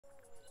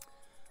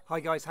Hi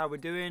guys, how we're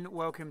doing?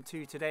 Welcome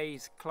to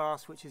today's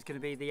class, which is going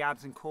to be the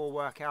abs and core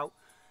workout.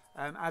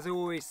 As I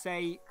always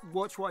say,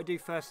 watch what I do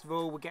first of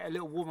all. We'll get a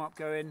little warm-up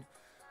going.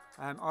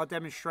 I'll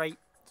demonstrate,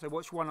 so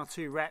watch 1 or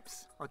 2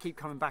 reps. I'll keep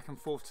coming back and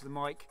forth to the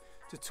mic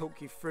to talk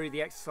you through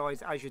the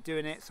exercise as you're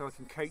doing it so I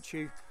can coach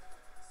you.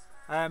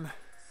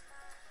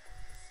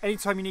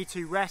 Anytime you need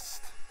to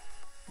rest,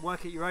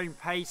 work at your own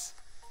pace.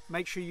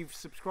 Make sure you've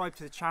subscribed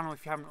to the channel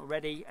if you haven't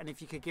already, and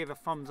if you could give a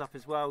thumbs up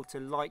as well to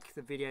like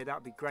the video, that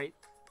would be great.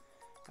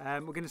 We're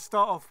going to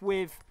start off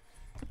with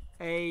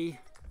a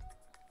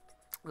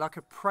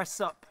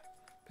press up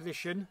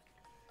position.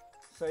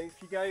 So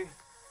if you go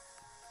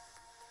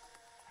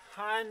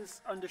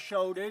hands under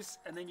shoulders,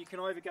 and then you can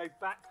either go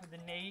back with the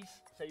knees,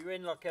 so you're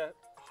in like a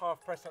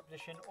half press up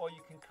position, or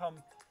you can come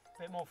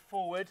a bit more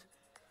forward,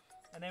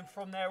 and then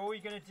from there all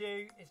you're going to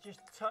do is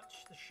just touch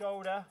the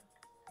shoulder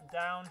and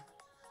down,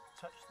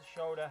 touch the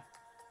shoulder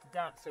and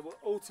down. So we're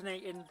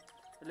alternating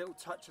a little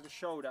touch of the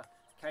shoulder.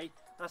 Okay,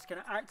 that's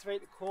going to activate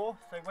the core.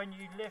 So when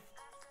you lift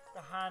the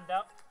hand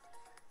up,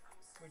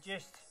 we're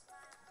just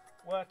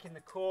working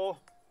the core.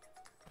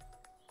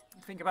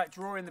 Think about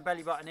drawing the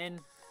belly button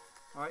in.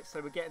 All right, so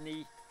we're getting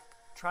the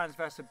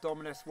transverse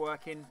abdominis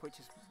working, which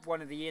is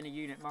one of the inner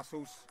unit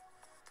muscles.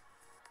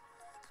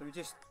 So we're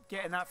just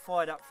getting that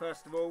fired up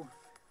first of all.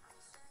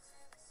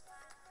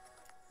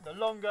 The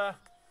longer,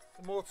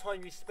 the more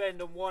time you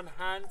spend on one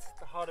hand,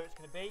 the harder it's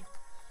going to be.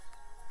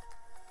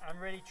 And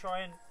really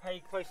try and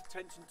pay close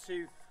attention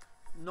to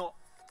not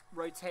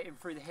rotating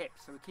through the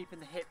hips. So we're keeping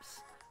the hips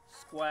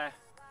square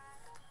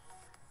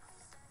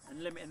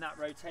and limiting that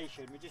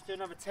rotation. We just do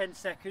another 10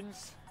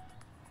 seconds.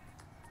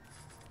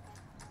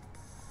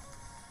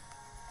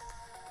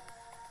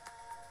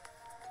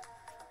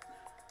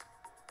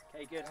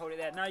 Okay, good, hold it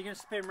there. Now you're going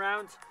to spin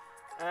round.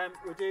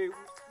 We'll do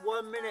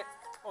 1 minute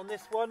on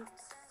this one.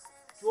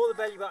 Draw the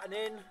belly button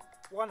in,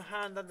 one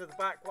hand under the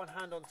back, one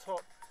hand on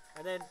top,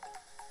 and then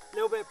a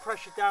little bit of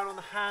pressure down on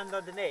the hand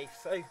underneath.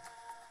 So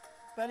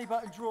belly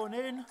button drawn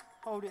in,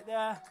 hold it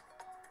there,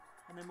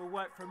 and then we'll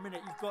work for a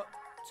minute. You've got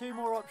 2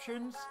 more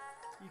options.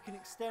 You can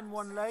extend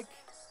one leg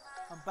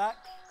and back,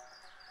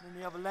 and then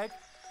the other leg,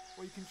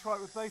 or you can try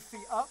it with both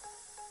feet up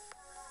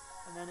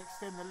and then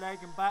extend the leg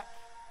and back.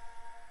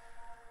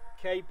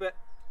 Okay, but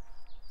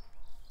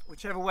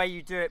whichever way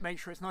you do it, make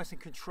sure it's nice and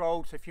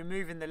controlled. So if you're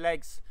moving the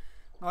legs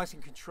nice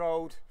and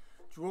controlled,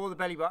 draw the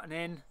belly button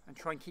in and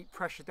try and keep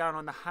pressure down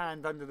on the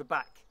hand under the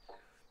back.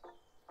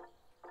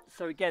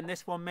 So again,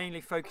 this one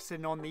mainly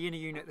focusing on the inner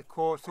unit of the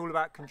core. It's all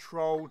about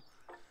control.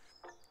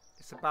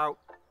 It's about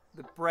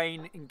the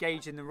brain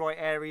engaging the right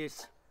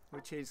areas,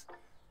 which is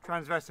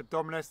transverse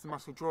abdominis, the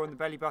muscle drawing the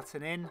belly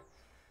button in,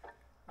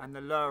 and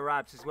the lower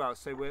abs as well.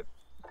 So we're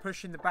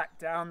pushing the back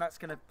down. That's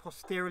going to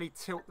posteriorly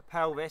tilt the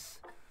pelvis,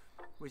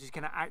 which is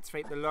going to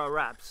activate the lower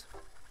abs.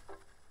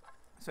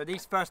 So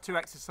these first 2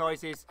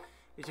 exercises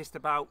is just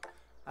about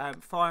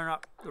firing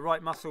up the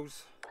right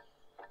muscles.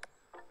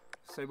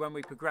 So when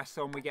we progress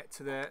on, we get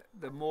to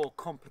the more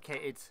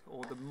complicated,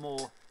 or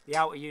the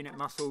outer unit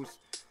muscles,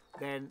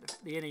 then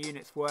the inner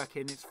unit's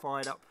working, it's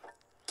fired up.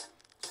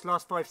 Just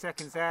last 5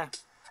 seconds there.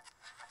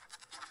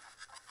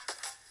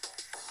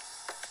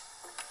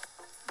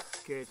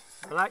 Good.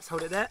 Relax,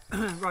 hold it there.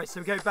 Right, so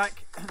we go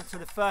back to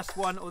the first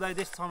one, although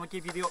this time I'll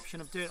give you the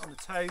option of doing it on the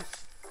toes.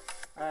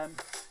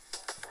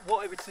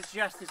 What I would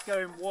suggest is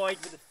going wide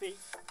with the feet.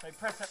 So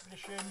press up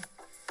position,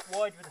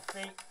 wide with the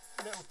feet,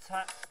 little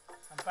tap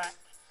and back,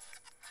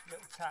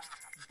 little tap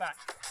and back.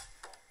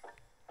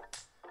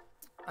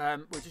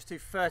 We'll just do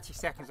 30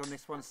 seconds on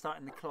this one,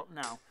 starting the clock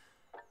now.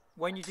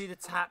 When you do the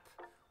tap,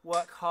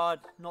 work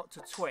hard not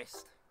to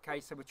twist. Okay,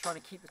 so we're trying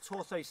to keep the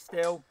torso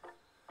still.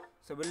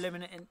 So we're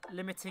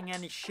limiting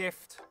any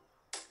shift.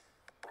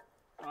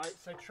 All right,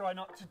 so try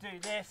not to do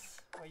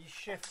this where you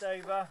shift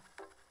over.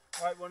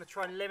 All right, we want to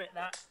try and limit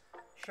that.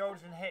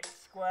 Shoulders and hips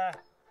square,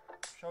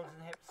 shoulders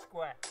and hips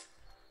square.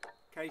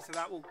 Okay, so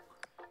that will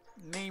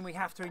mean we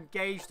have to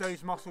engage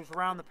those muscles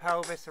around the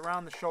pelvis,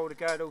 around the shoulder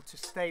girdle to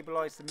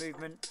stabilize the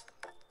movement,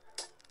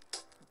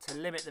 to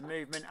limit the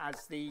movement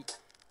as the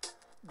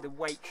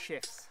weight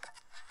shifts.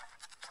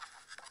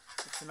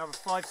 Just another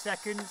 5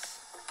 seconds.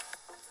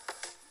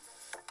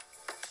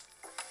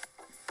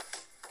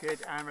 Good,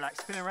 and relax.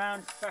 Spin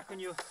around, back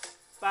on your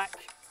back,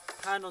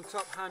 hand on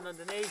top, hand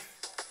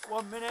underneath.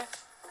 1 minute,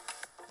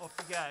 off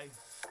you go.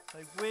 So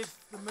with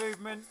the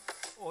movement,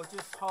 or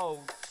just hold.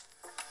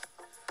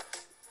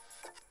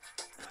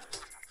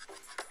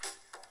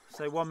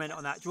 So 1 minute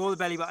on that. Draw the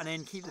belly button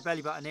in, keep the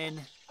belly button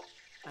in,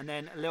 and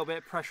then a little bit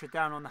of pressure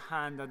down on the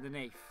hand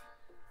underneath.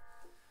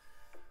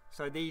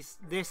 So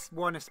this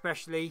one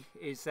especially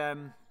is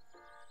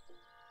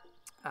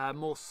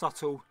more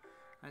subtle,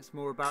 and it's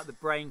more about the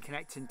brain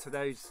connecting to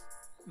those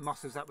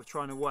muscles that we're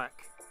trying to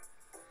work.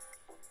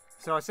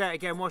 So I say it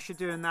again, whilst you're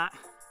doing that,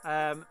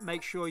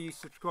 make sure you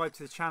subscribe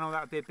to the channel.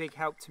 That would be a big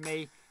help to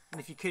me, and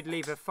if you could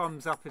leave a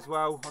thumbs up as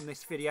well on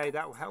this video,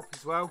 that will help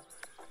as well.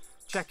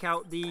 Check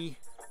out the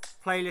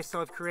playlists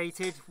I've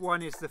created.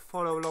 One is the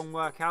follow along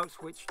workouts,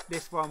 which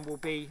this one will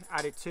be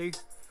added to.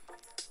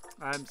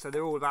 So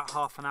they're all about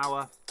half an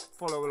hour,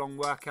 follow along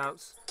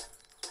workouts,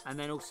 and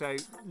then also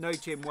no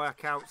gym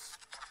workouts,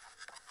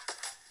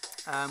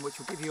 which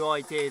will give you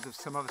ideas of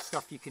some other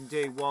stuff you can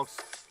do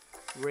whilst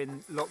we're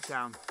in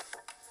lockdown.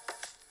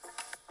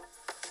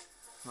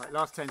 Right,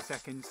 last 10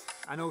 seconds.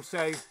 And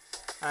also,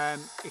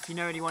 if you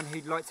know anyone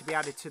who'd like to be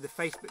added to the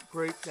Facebook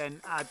group, then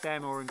add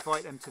them or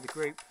invite them to the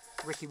group,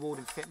 Ricky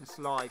Walden Fitness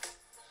Live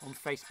on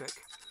Facebook.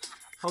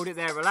 Hold it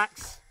there,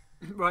 relax.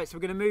 Right, so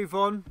we're going to move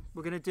on.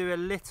 We're going to do a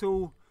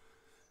little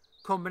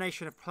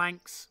combination of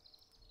planks,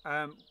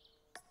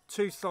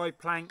 2 side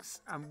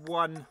planks and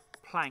 1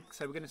 plank.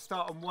 So we're going to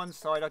start on one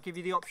side. I'll give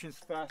you the options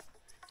first.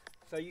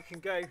 So you can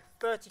go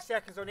 30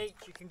 seconds on each.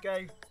 You can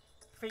go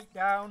feet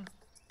down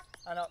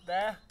and up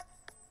there,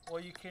 or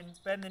you can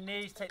bend the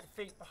knees, take the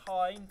feet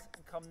behind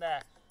and come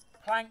there.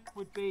 Plank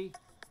would be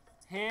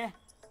here.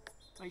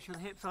 Make sure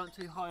the hips aren't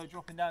too high or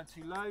dropping down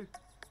too low,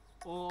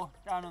 or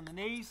down on the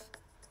knees.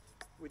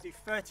 We do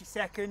 30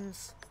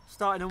 seconds,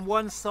 starting on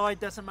one side,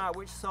 doesn't matter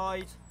which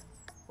side.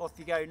 Off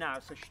you go now.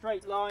 So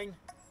straight line.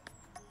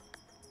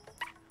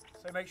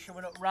 So make sure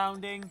we're not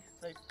rounding.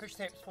 So push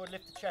the hips forward,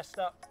 lift the chest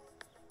up.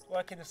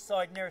 Working the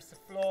side nearest the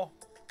floor.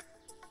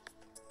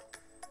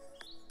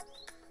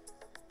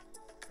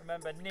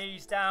 Remember,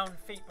 knees down,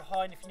 feet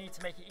behind if you need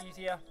to make it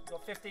easier. You've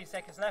got 15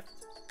 seconds left.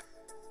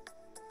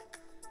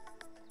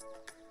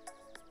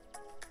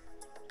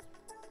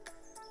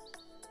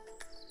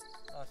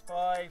 Last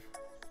 5.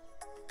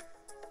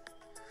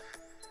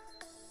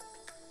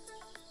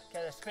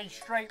 Okay, let's spin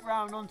straight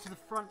round onto the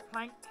front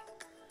plank.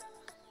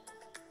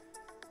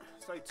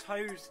 So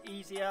toes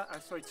easier,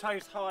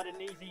 toes harder,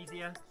 knees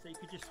easier. So you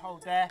could just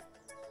hold there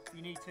if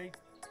you need to.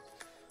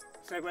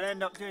 So we'll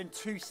end up doing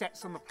 2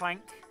 sets on the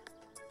plank.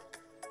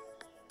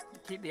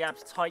 Keep the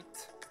abs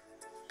tight.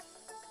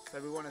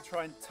 So we want to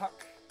try and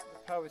tuck the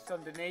pelvis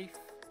underneath.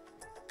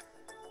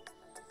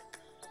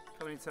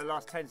 Coming into the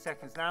last 10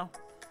 seconds now.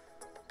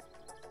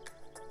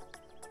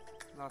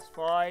 Last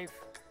 5.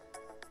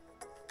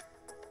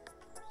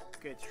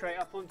 Good, straight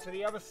up onto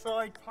the other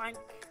side, plank,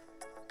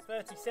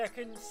 30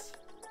 seconds.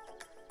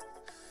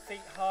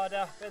 Feet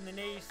harder, bend the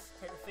knees,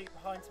 take the feet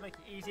behind to make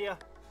it easier.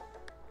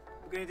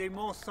 We're going to do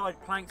more side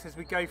planks as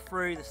we go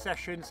through the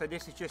session, so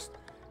this is just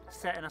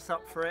setting us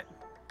up for it.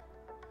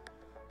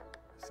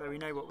 So we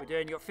know what we're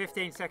doing. You've got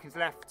 15 seconds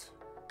left.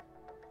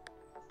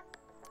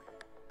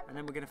 And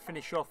then we're going to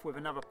finish off with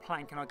another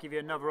plank, and I'll give you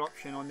another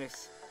option on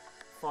this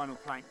final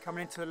plank.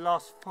 Coming into the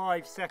last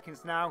 5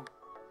 seconds now.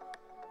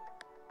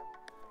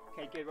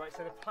 Okay, good, right,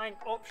 so the plank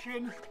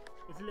option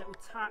is a little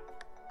tap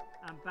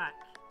and back.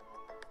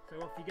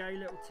 So off you go,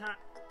 little tap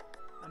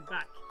and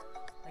back.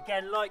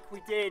 Again, like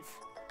we did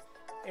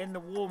in the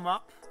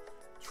warm-up,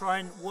 try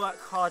and work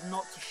hard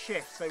not to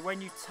shift. So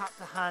when you tap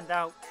the hand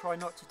out, try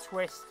not to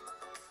twist.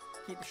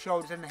 Keep the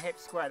shoulders and the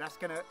hips square. That's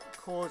going to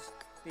cause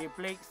the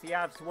obliques, the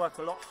abs to work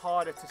a lot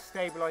harder to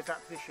stabilise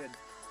that position.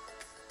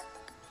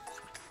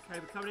 Okay,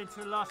 we're coming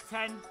into the last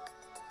 10.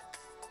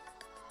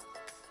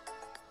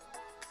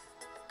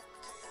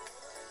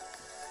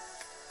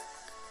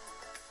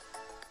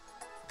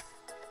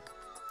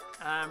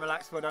 And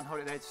relax, well done,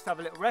 hold it there, just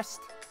have a little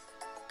rest.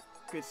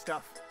 Good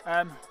stuff.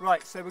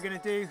 Right, so we're going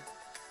to do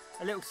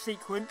a little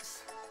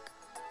sequence.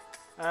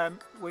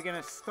 We're going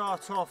to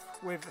start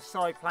off with a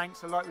side plank,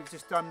 so like we've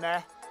just done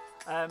there.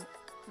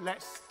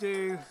 Let's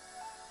do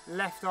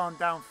left arm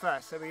down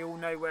first, so we all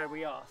know where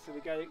we are. So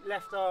we go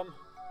left arm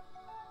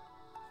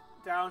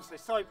down, so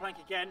side plank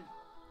again.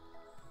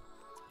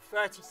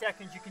 30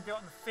 seconds, you can do it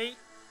on the feet,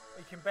 or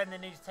you can bend the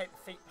knees, take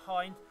the feet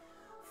behind.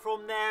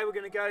 From there, we're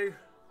going to go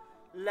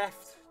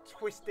left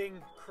twisting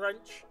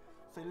crunch,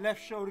 so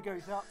left shoulder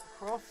goes up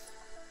across,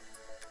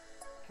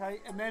 okay,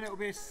 and then it will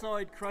be a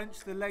side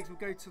crunch, the legs will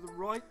go to the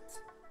right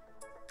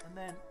and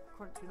then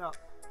crunching up.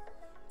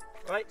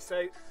 Right,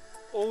 so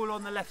all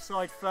on the left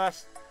side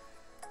first,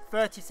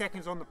 30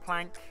 seconds on the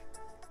plank,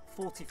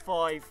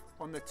 45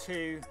 on the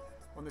 2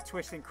 on the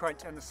twisting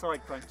crunch and the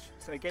side crunch.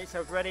 So get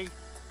yourselves ready,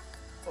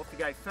 off you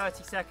go.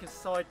 30 seconds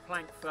side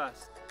plank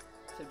first.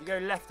 So if you go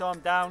left arm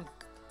down,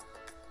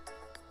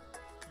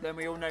 then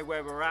we all know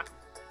where we're at.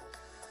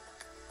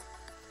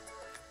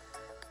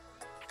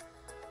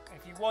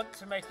 If you want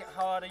to make it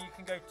harder, you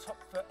can go top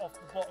foot off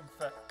the bottom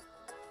foot.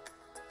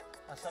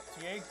 That's up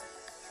to you.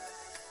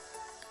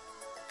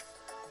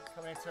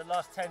 Coming into the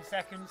last 10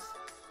 seconds.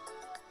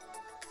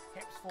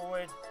 Hips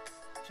forward,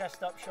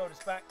 chest up, shoulders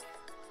back.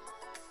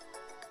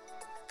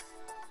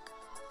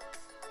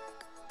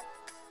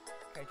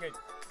 Okay, good.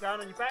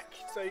 Down on your back.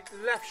 So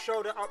left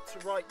shoulder up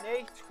to right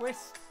knee,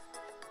 twist.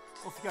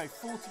 Off you go,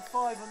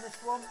 45 on this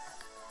one,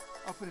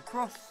 up and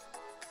across.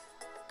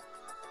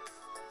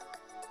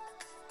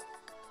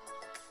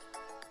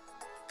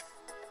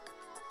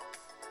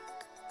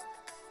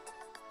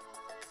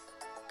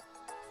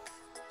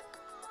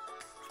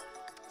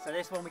 So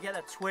this one we get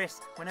that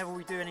twist. Whenever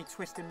we do any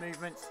twisting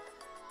movements,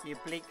 the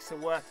obliques are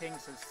working,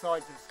 so the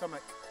sides of the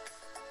stomach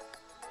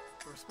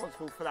are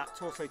responsible for that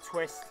torso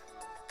twist.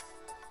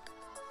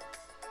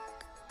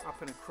 Up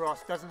and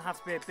across, doesn't have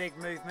to be a big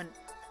movement.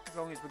 as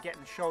long as we're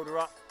getting the shoulder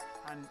up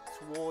and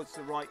towards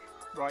the right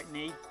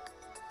knee.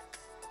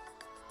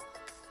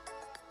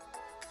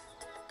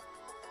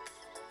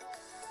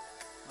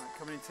 Right,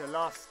 coming into the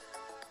last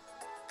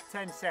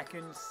 10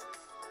 seconds.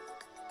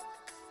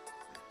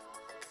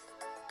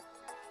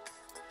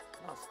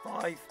 Last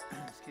 5,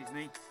 excuse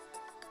me.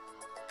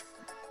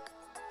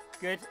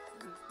 Good.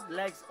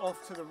 Legs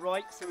off to the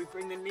right, so we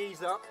bring the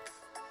knees up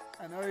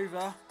and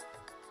over.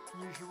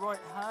 Use your right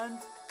hand.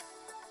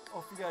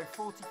 Off we go.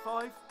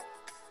 45.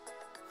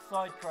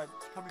 Side crunch.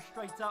 Coming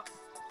straight up.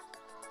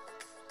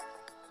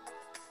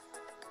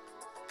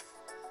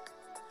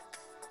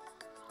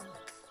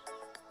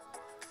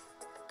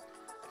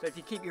 So if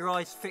you keep your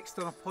eyes fixed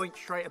on a point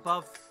straight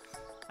above,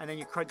 and then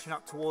you're crunching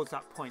up towards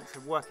that point, so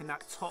working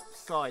that top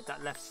side,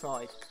 that left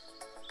side.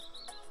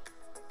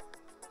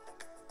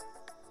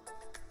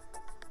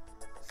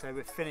 So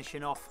we're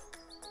finishing off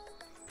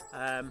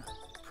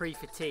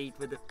pre-fatigued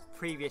with the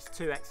previous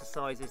 2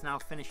 exercises, now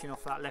finishing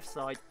off that left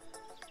side.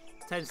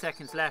 10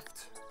 seconds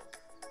left.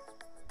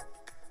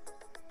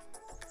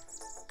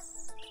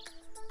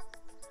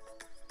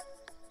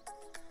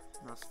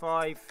 That's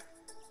 5.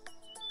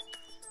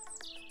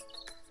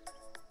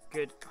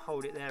 Good,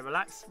 hold it there,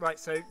 relax. Right,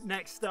 so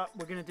next up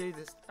we're going to do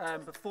this,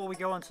 before we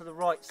go on to the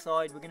right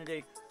side, we're going to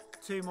do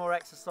 2 more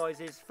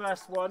exercises.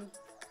 First one,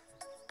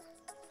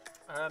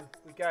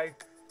 we go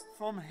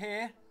from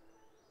here,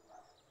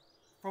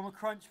 from a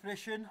crunch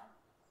position,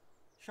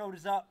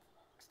 shoulders up,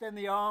 extend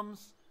the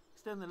arms,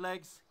 extend the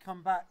legs,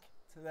 come back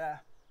to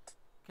there.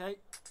 Okay,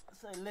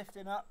 so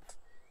lifting up,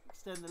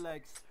 extend the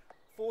legs.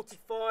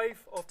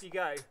 45, off you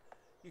go.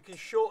 You can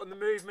shorten the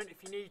movement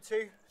if you need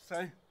to, so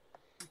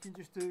you can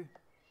just do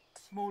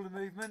smaller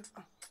movement.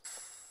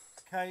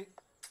 Okay,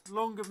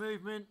 longer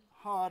movement,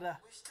 harder.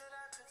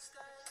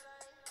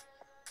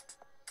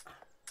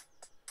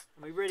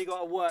 And we really got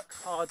to work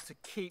hard to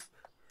keep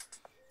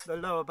the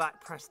lower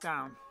back pressed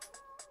down.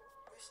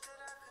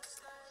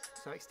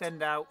 So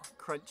extend out,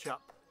 crunch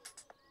up.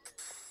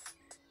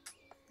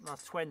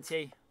 Last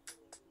 20.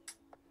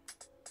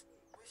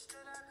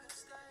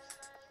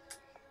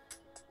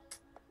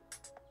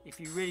 If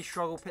you really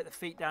struggle, put the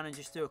feet down and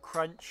just do a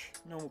crunch,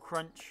 normal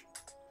crunch.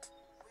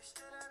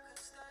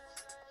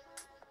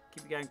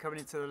 Keep it going, coming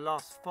into the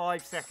last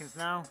 5 seconds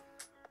now.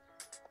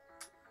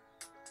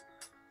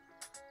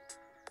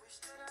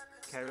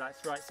 Okay,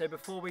 relax. Right, so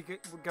before we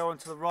go on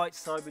to the right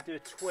side, we do a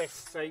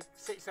twist. So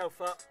sit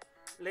yourself up,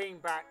 lean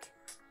back,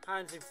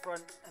 hands in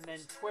front, and then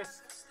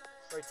twist.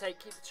 Rotate,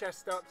 keep the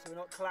chest up so we're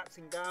not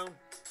collapsing down.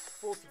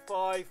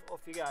 45,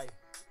 off you go.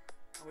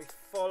 And we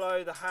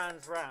follow the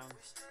hands round.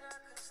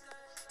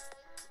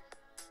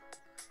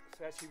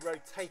 So actually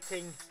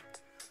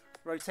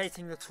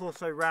rotating the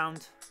torso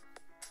round.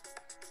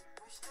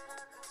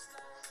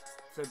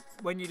 So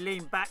when you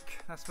lean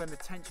back, that's when the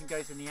tension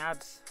goes in the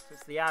abs. So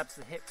it's the abs,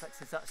 the hip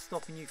flexors that's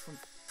stopping you from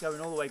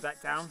going all the way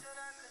back down.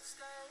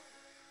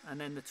 And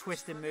then the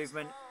twisting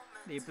movement,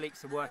 the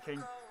obliques are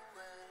working.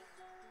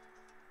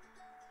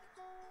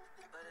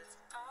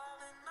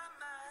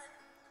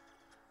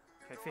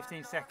 Okay,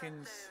 15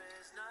 seconds.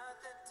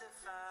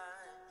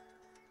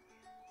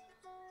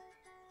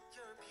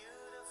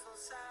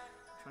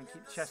 Try and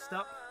keep the chest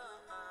up.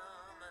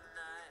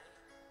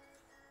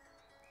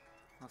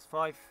 That's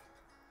 5.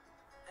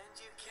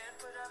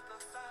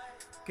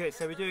 Good,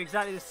 so we do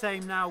exactly the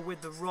same now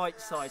with the right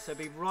side. So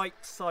be right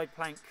side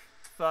plank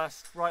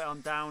first, right arm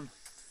down.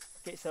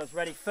 Get yourselves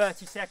ready.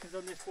 30 seconds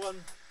on this one.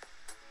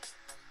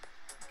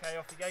 Okay,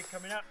 off you go,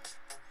 coming up.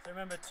 So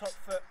remember, top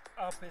foot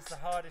up is the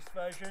hardest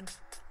version.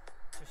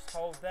 Just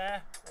hold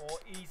there, or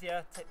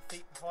easier, take the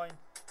feet behind,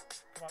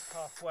 come up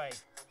halfway.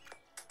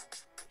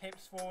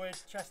 Hips forward,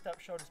 chest up,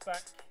 shoulders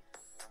back.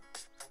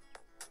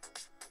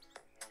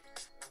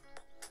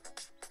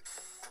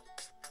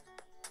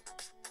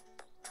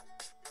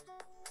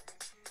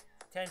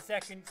 Ten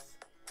seconds.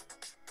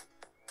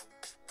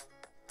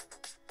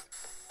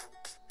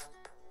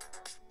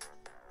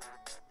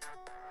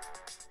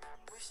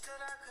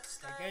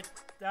 Okay, good.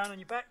 Down on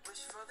your back.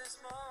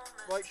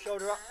 Right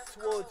shoulder up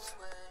towards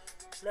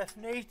left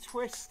knee.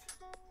 Twist.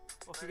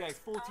 Off you go.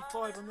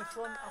 45 on this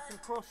one. Up and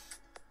across.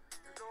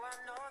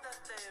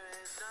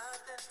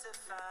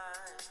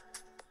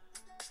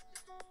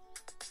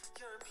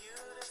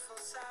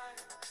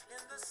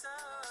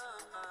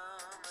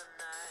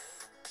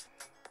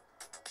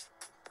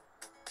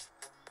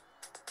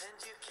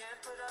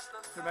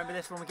 So remember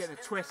this one, we're getting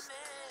a twist.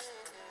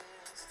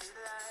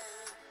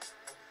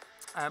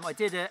 I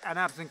did an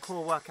abs and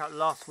core workout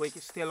last week.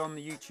 It's still on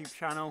the YouTube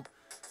channel.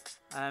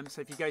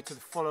 So if you go to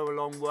the follow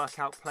along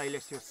workout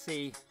playlist, you'll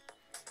see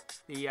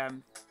the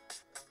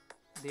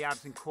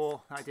abs and core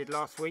that I did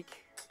last week.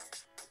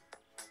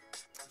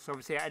 So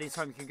obviously at any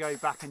time you can go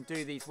back and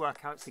do these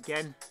workouts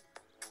again.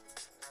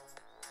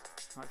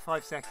 Right,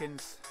 5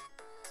 seconds.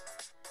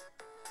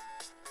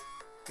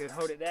 Good,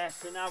 hold it there.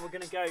 So now we're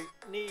going to go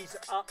knees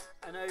up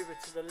and over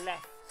to the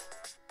left.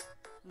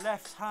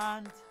 Left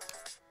hand.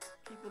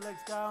 Keep the legs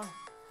down.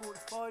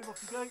 45,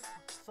 off you go.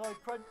 Side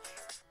crunch.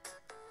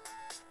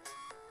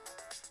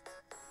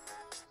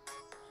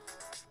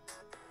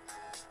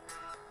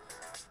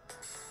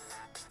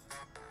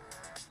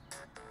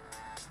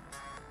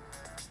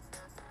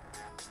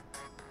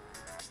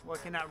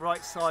 Working that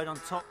right side on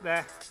top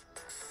there.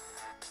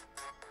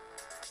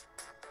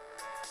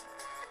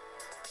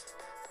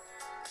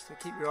 So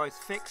keep your eyes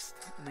fixed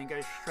and then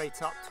go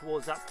straight up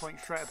towards that point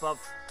straight above.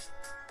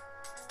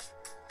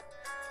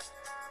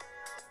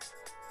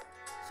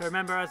 So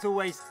remember, as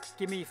always,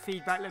 give me your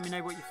feedback, let me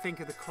know what you think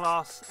of the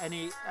class.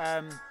 Any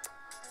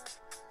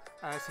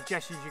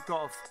suggestions you've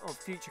got of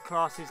future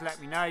classes, let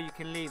me know. You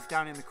can leave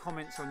down in the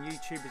comments on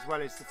YouTube as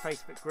well as the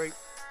Facebook group.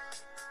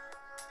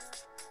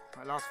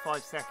 Right, last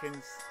 5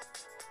 seconds.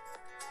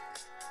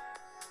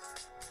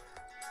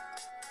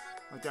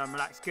 Well done,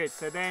 relax, good.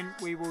 So then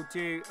we will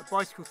do a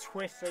bicycle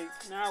twist. So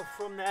now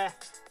from there,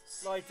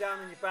 lie down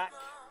on your back,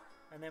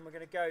 and then we're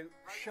going to go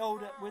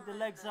shoulder with the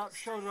legs up,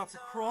 shoulder up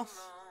across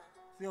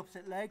the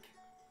opposite leg,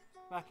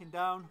 back and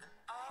down,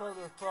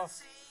 shoulder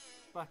across,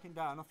 back and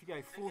down. Off you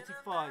go,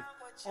 45.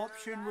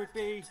 Option would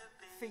be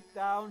feet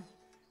down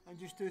and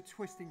just do a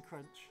twisting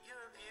crunch.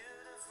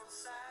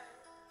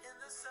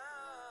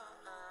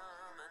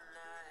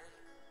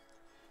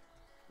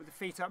 With the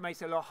feet up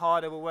makes it a lot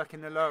harder. We're working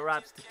the lower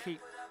abs to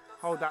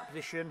hold that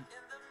position.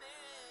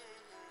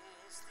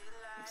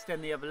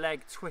 Extend the other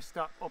leg, twist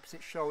up,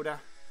 opposite shoulder,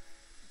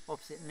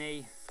 opposite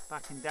knee,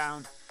 back and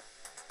down.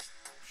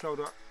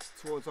 Shoulder up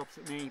towards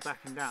opposite knee,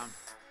 back and down.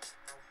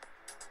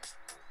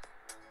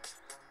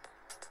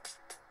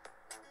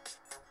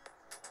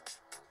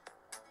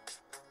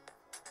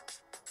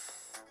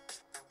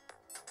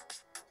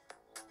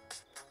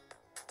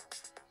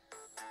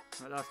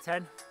 Right, last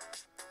 10.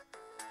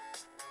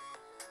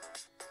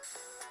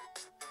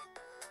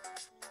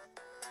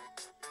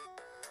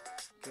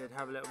 Good,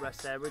 have a little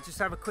rest there. We'll just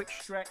have a quick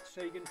stretch.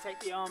 So you're going to take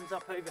the arms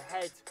up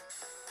overhead,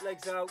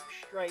 legs out,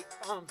 straight,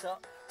 arms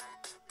up.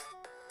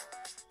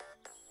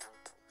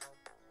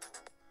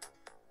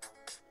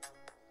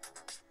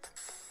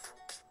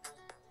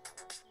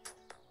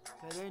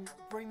 Okay, then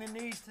bring the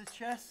knees to the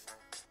chest.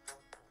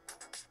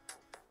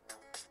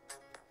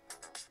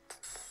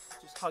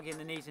 Just hugging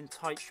the knees in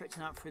tight,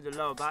 stretching out through the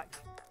lower back.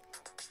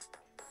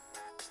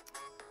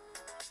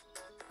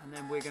 And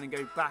then we're going to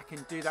go back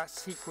and do that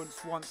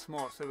sequence once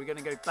more. So we're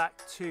going to go back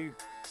to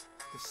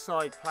the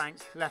side plank,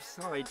 left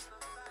side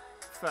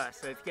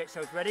first. So if you get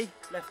yourselves ready,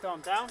 left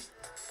arm down.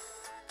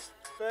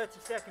 30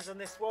 seconds on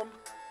this one.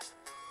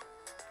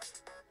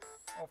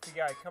 Off you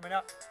go, coming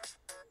up,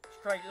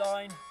 straight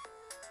line.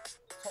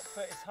 Top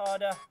foot is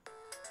harder,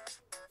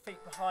 feet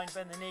behind,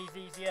 bend the knees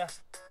easier.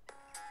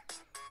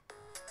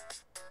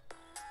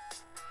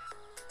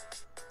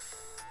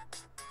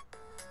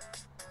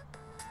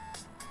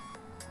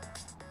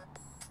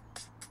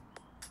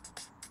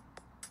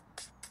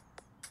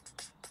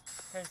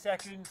 Ten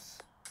seconds.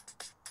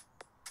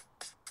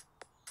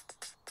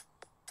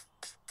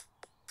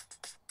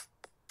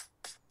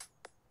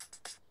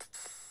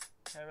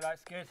 Okay,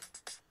 relax, good.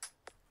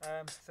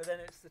 So then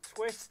it's the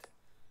twist.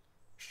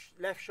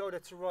 Left shoulder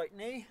to right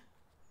knee.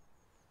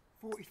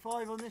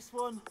 45 on this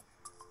one.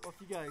 Off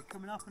you go,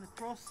 coming up and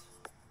across.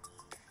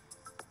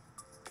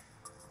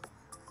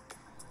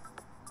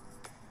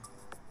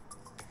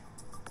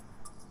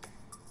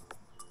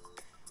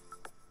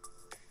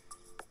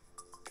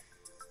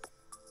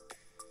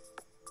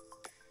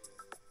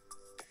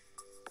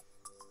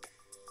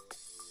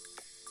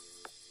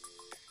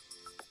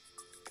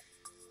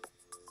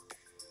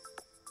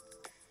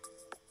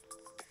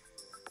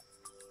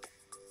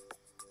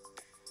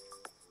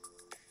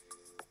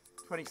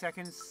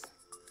 Seconds,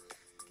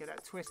 get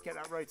that twist, get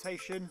that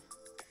rotation.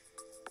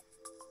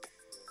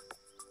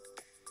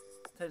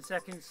 10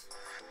 seconds.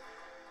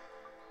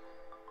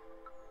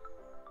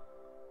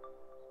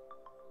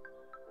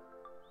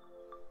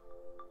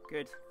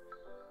 Good.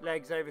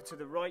 Legs over to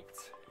the right.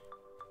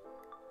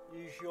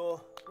 Use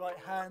your right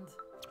hand.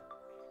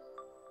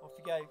 Off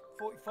you go.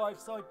 45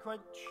 side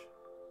crunch.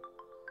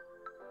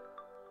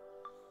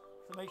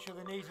 So make sure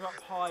the knees are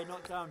up high,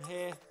 not down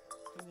here.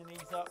 Bring the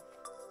knees up.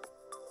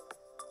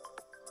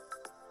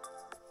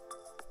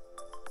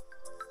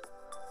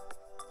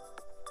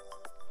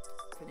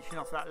 Finishing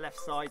off that left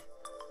side.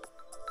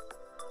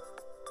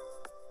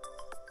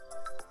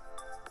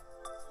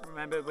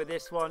 Remember with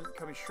this one,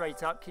 coming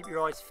straight up, keep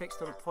your eyes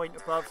fixed on a point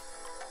above.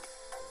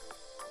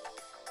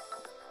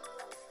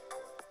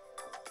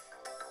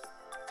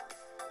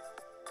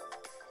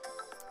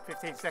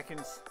 "15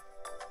 seconds.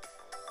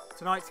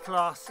 Tonight's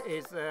class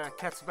is a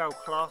kettlebell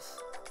class,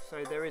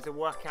 so there is a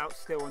workout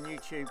still on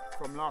YouTube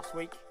from last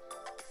week.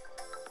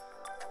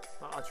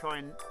 But I'll try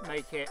and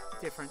make it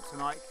different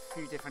tonight, a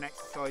few different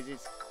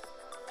exercises.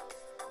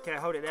 Okay,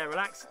 hold it there,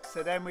 relax.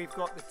 So then we've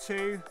got the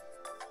two,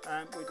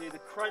 we'll do the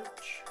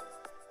crunch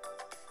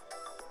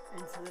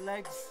into the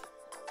legs,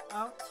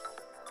 out,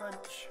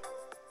 crunch,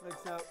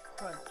 legs out,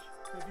 crunch.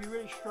 So if you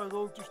really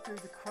struggle, just do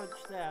the crunch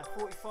there.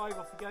 45,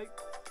 off you go.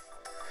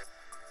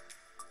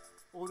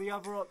 Or the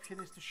other option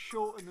is to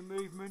shorten the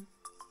movement.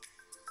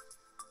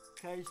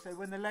 Okay, so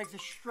when the legs are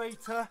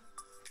straighter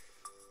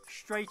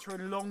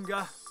and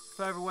longer,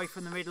 further away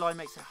from the midline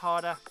makes it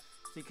harder.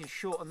 So you can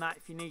shorten that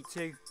if you need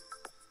to.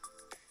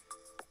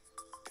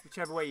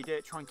 whichever way you do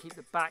it, try and keep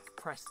the back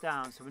pressed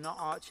down so we're not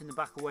arching the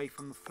back away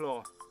from the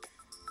floor.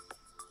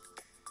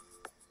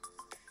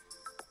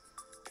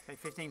 Okay,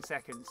 15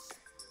 seconds.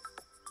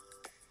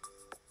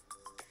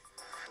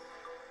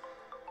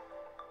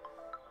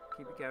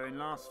 Keep it going,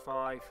 last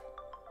 5.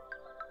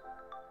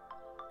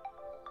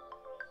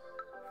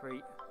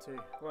 3, 2,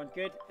 1,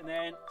 good. And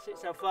then sit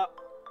yourself up,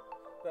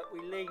 but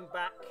we lean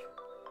back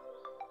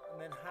and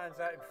then hands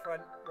out in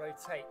front,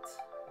 rotate.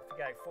 Off you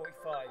go,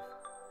 45.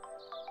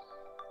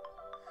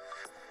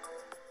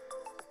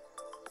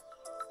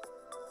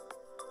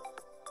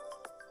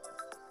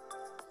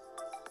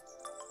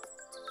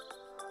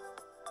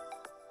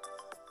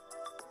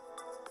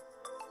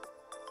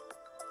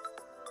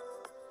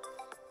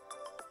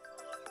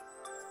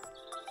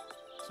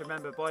 So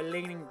remember, by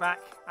leaning back,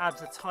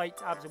 abs are tight,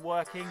 abs are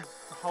working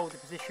to hold the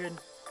position.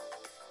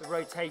 The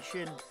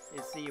rotation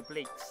is the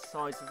obliques,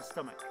 sides of the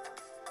stomach.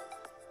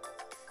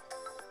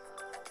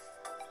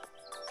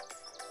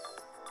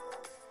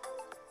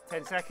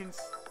 Ten seconds.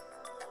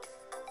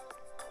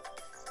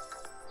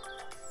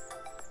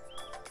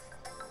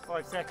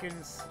 5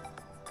 seconds.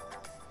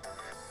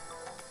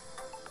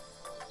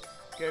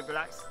 Good,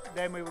 relax.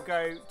 Then we will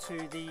go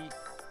to the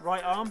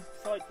right arm,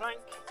 side plank.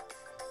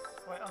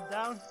 Right arm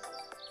down.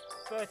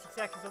 30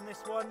 seconds on this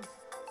one.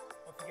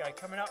 Off you go.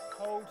 Coming up,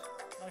 hold.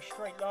 Nice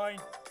straight line.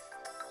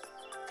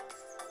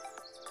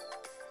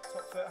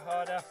 Top foot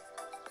harder.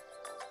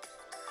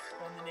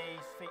 Bend the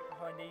knees, feet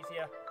behind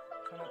easier.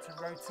 Try not to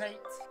rotate.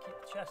 Keep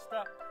the chest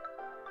up.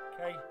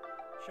 Okay,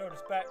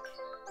 shoulders back.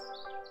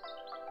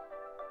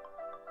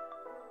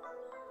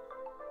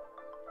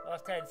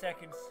 Last 10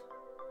 seconds.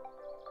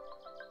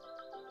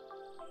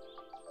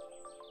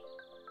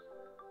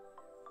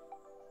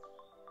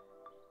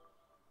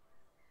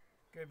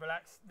 Good,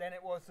 relax. Then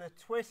it was a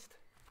twist.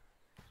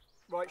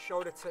 Right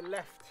shoulder to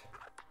left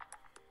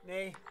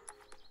knee.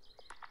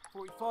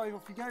 45,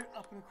 off you go,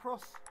 up and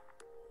across.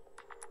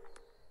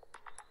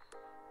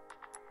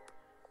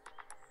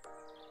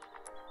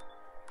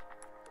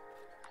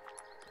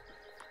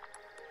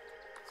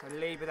 So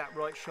lead with that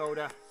right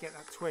shoulder, get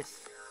that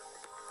twist.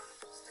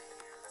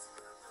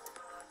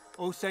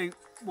 Also,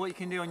 what you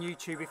can do on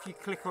YouTube, if you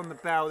click on the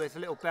bell, there's a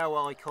little bell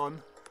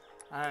icon.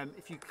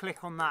 If you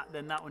click on that,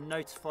 then that will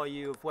notify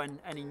you of when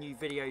any new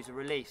videos are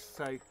released.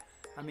 So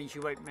that means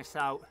you won't miss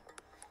out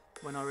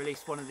when I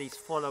release one of these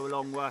follow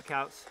along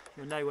workouts.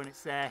 You'll know when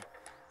it's there.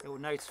 It will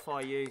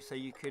notify you so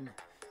you can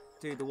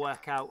do the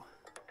workout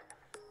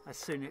as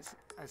soon as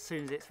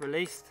it's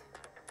released.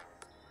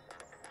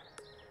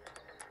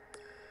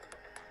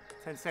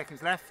 10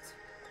 seconds left.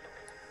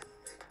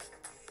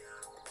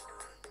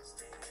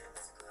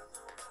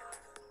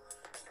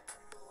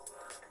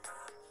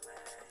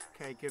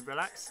 Okay, good,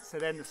 relax. So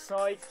then the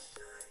side,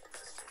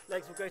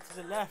 legs will go to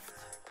the left.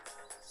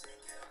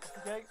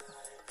 Off you go.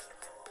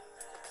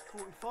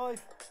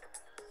 45.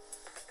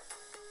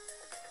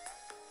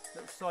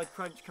 Little side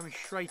crunch coming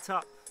straight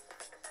up.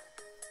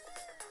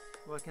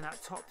 Working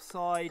that top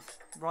side,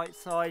 right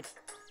side.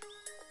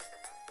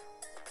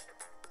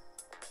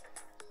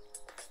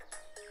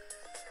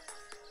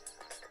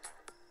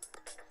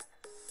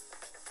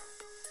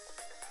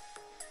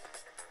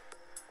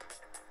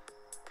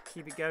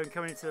 Keep it going,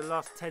 coming into the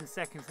last 10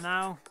 seconds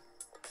now.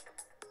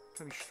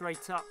 Coming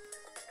straight up.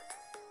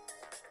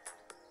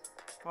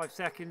 5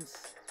 seconds.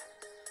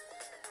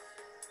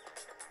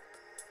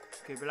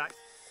 Good, relax.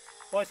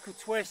 Bicycle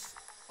twist,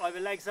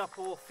 either legs up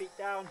or feet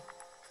down.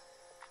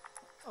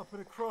 Up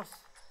and across,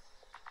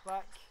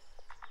 back,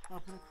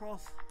 up and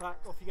across, back,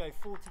 off you go,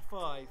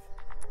 45.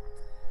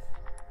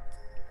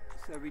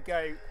 So we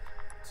go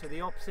to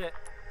the opposite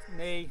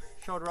knee,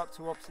 shoulder up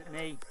to opposite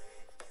knee,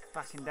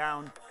 back and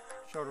down.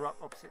 Shoulder up,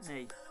 opposite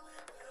knee.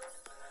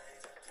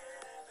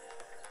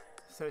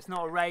 So it's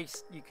not a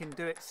race, you can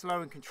do it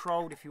slow and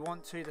controlled if you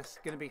want to. That's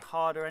going to be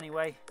harder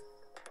anyway.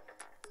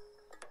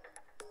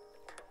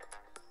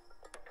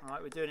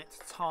 Alright, we're doing it to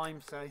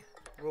time, so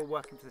we're all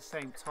working for the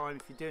same time.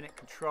 If you're doing it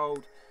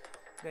controlled,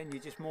 then you're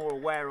just more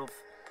aware of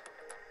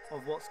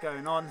what's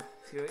going on.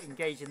 So you're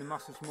engaging the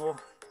muscles more.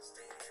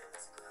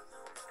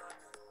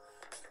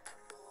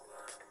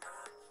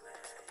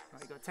 Right,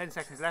 you've got 10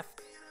 seconds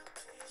left.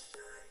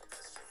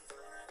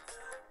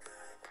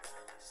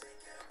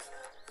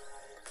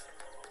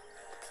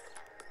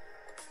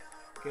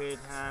 Good,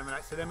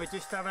 relax. So then we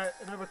just have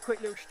another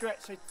quick little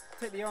stretch. So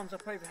take the arms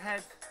up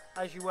overhead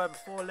as you were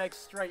before, legs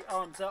straight,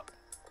 arms up.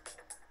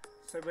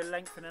 So we're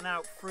lengthening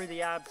out through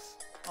the abs,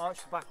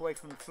 arch the back away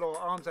from the floor,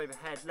 arms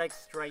overhead, legs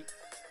straight,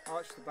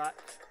 arch the back.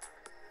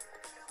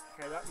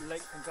 Okay, that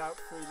lengthens out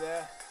through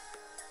there.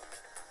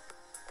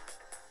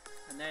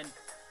 And then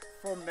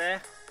from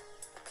there,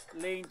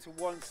 lean to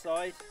one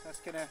side. That's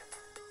going to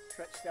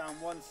stretch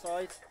down one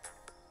side.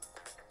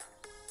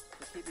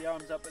 So keep the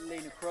arms up but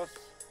lean across.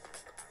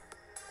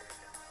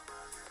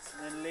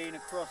 And then lean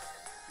across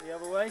the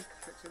other way,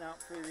 stretching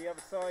out through the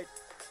other side.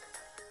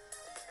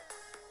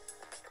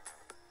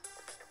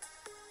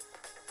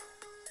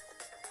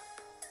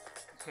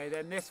 Okay,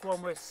 then this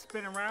one we're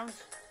spin around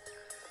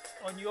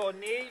on your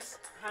knees,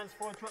 hands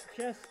forward, drop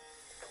the chest,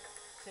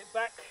 sit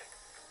back.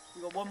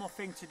 We've got one more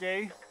thing to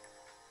do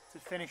to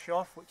finish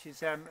off, which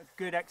is a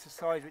good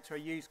exercise which I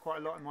use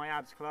quite a lot in my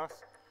abs class.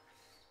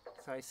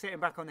 So sitting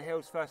back on the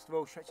heels first of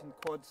all, stretching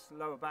the quads,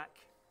 lower back.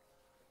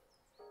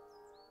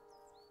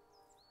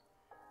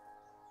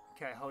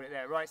 Okay, hold it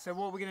there. Right, so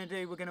what we're going to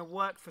do, we're going to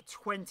work for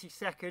 20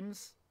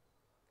 seconds.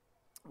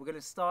 We're going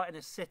to start in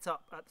a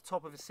sit-up, at the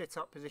top of a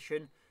sit-up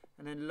position,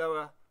 and then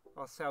lower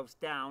ourselves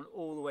down,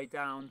 all the way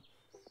down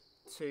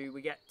to,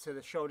 we get to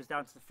the shoulders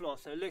down to the floor.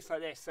 So it looks like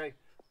this. So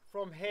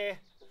from here,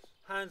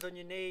 hands on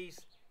your knees,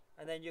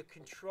 and then you're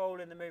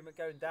controlling the movement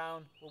going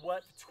down. We'll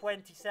work for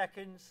 20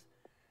 seconds.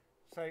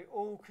 So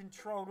all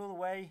controlled all the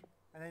way,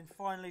 and then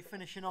finally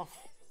finishing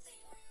off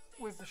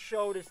with the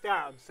shoulders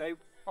down. So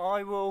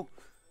I will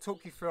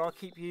talk you through, I'll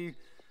keep you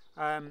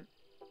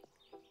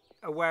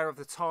aware of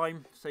the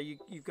time, so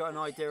you've got an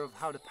idea of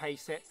how to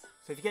pace it.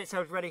 So if you get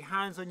yourselves ready,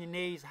 hands on your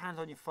knees, hands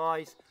on your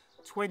thighs,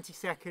 20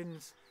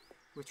 seconds.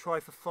 We'll try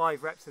for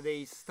 5 reps of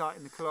these,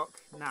 starting the clock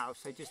now.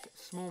 So just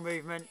small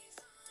movement.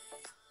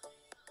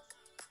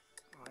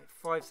 Right,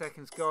 5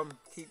 seconds gone,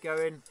 keep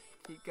going,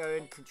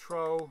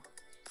 control.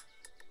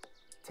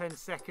 10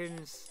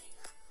 seconds.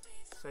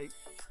 So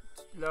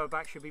lower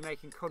back should be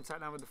making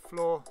contact now with the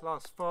floor.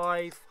 Last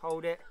 5,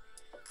 hold it.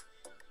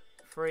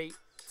 3,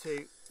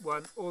 2,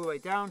 1, all the way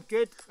down.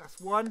 Good, that's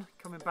 1.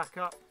 Coming back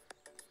up.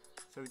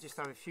 So we just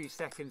have a few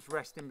seconds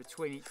rest in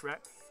between each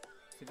rep.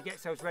 So if you get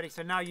yourselves ready,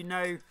 so now you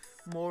know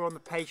more on the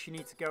pace you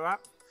need to go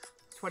up.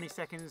 20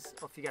 seconds,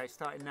 off you go,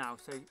 starting now.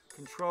 So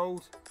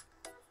controlled.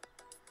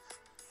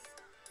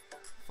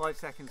 5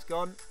 seconds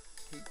gone.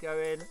 Keep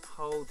going,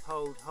 hold,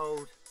 hold,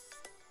 hold.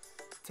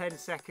 10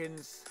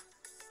 seconds.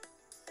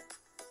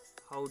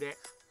 Hold it.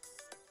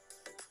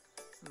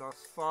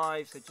 Last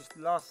 5, so just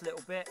last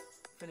little bit.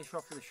 Finish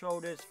off with the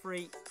shoulders.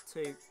 3,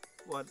 2,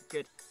 1,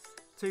 good.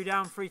 2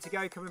 down, 3 to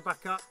go, coming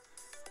back up.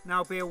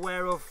 Now be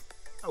aware of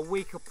a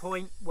weaker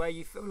point where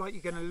you feel like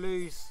you're going to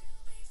lose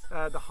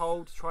the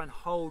hold. Try and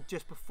hold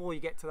just before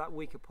you get to that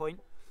weaker point.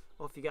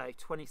 Off you go,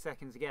 20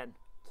 seconds again.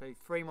 So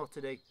 3 more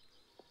to do.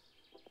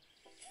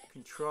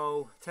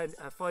 Control,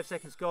 5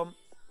 seconds gone.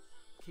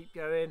 Keep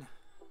going.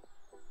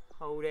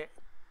 Hold it.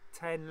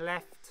 10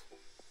 left.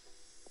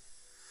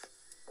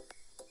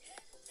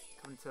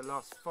 Coming to the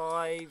last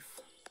 5.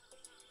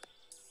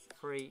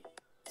 3,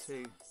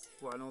 2,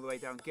 1, all the way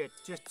down. Good.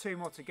 Just 2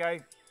 more to go.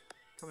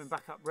 Coming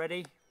back up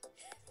ready.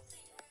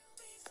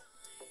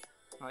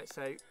 Right,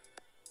 so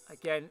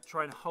again,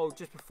 try and hold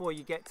just before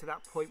you get to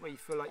that point where you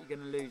feel like you're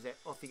going to lose it.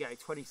 Off you go.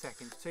 20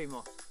 seconds. 2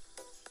 more.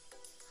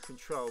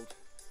 Controlled.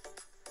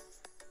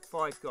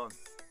 5 gone.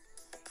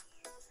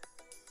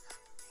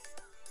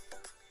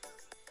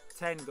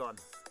 10 gone.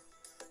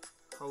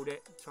 Hold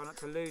it. Try not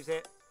to lose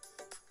it.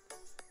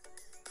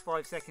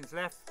 5 seconds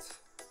left.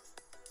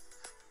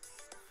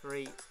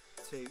 3,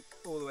 2,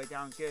 all the way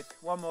down. Good.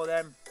 1 more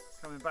then.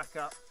 Coming back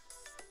up.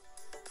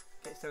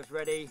 Get yourselves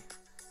ready.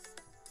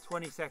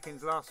 20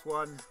 seconds. Last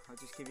one. I'll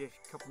just give you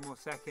a couple more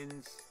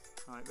seconds.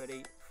 All right,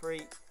 ready.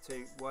 3,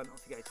 2, 1.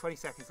 Off you go. 20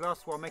 seconds.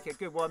 Last one. Make it a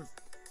good one.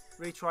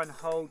 Really try and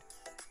hold.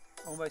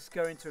 Almost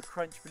go into a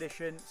crunch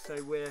position.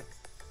 So we're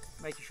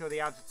making sure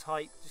the abs are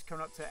tight. Just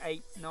coming up to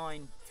 8,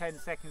 9, 10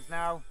 seconds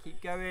now.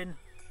 Keep going.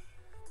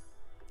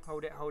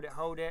 Hold it, hold it,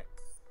 hold it.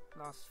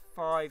 Last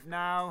 5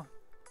 now.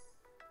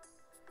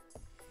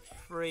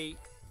 3,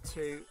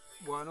 2,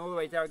 1. All the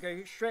way down.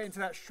 Go straight into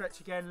that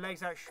stretch again.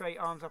 Legs out straight,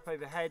 arms up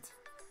overhead.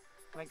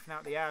 Lengthen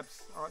out the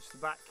abs, arch the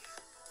back.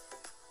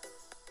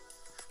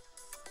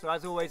 So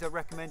as always, I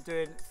recommend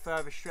doing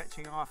further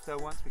stretching after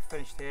once we've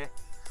finished here.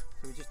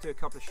 So we'll just do a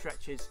couple of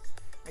stretches.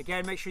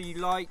 Again, make sure you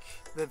like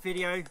the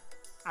video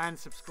and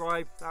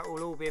subscribe. That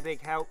will all be a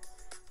big help.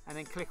 And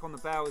then click on the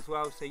bell as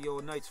well so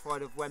you're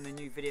notified of when the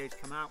new videos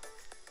come out.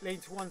 Lean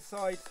to one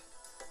side.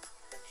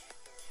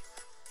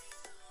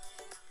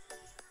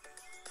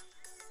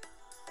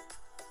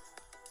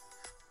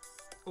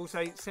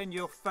 Also, send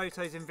your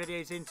photos and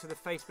videos into the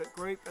Facebook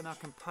group and I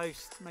can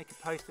make a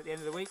post at the end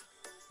of the week.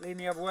 Lean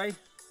the other way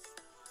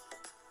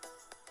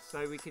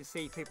so we can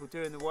see people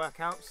doing the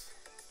workouts.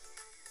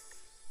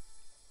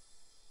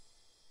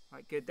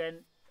 Right, good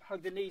then.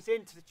 Hug the knees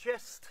into the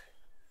chest.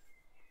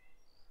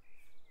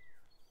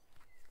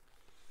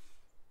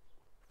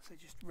 So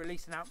just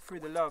releasing out through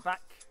the lower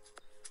back.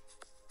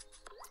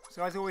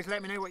 So as always,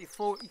 let me know what you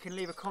thought. You can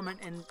leave a comment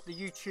in the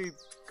YouTube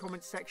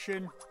comment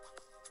section,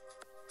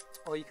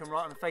 or you can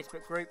write on the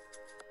Facebook group.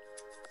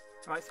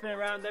 Right, spin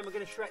around, then we're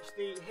going to stretch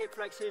the hip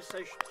flexors, so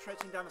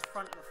stretching down the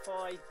front of the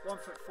thigh, 1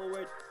 foot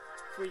forward.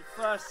 So we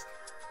first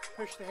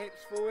push the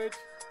hips forward,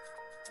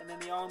 and then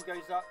the arm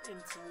goes up in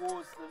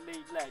towards the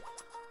lead leg.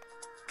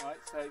 Right,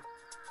 so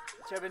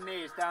whichever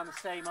knee is down, the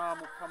same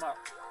arm will come up.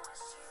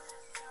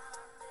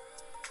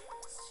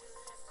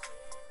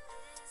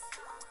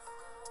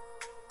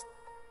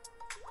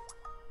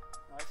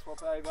 Right,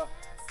 swap over,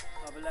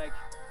 other leg,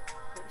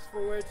 hips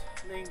forward,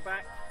 lean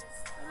back,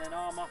 and then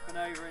arm up and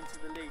over into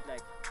the lead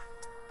leg.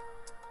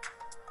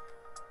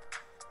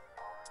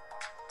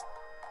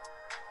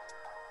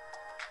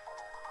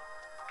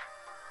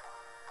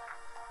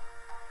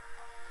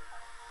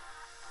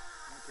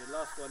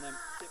 last one then.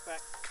 Sit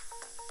back,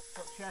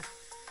 top chest.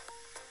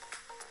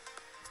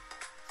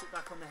 Sit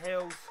back on the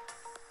heels.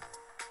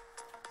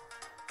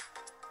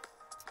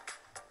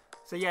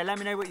 So yeah, let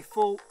me know what you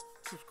thought.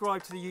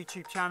 Subscribe to the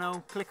YouTube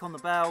channel, click on the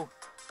bell.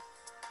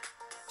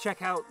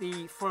 Check out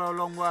the follow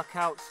along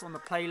workouts on the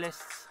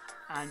playlists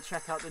and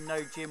check out the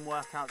no gym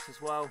workouts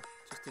as well,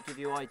 just to give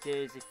you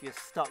ideas if you're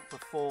stuck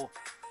before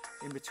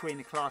in between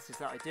the classes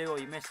that I do or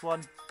you miss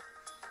one.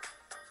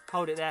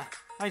 Hold it there.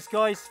 Thanks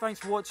guys, thanks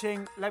for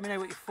watching. Let me know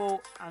what you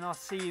thought and I'll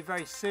see you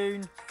very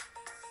soon.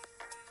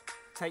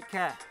 Take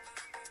care.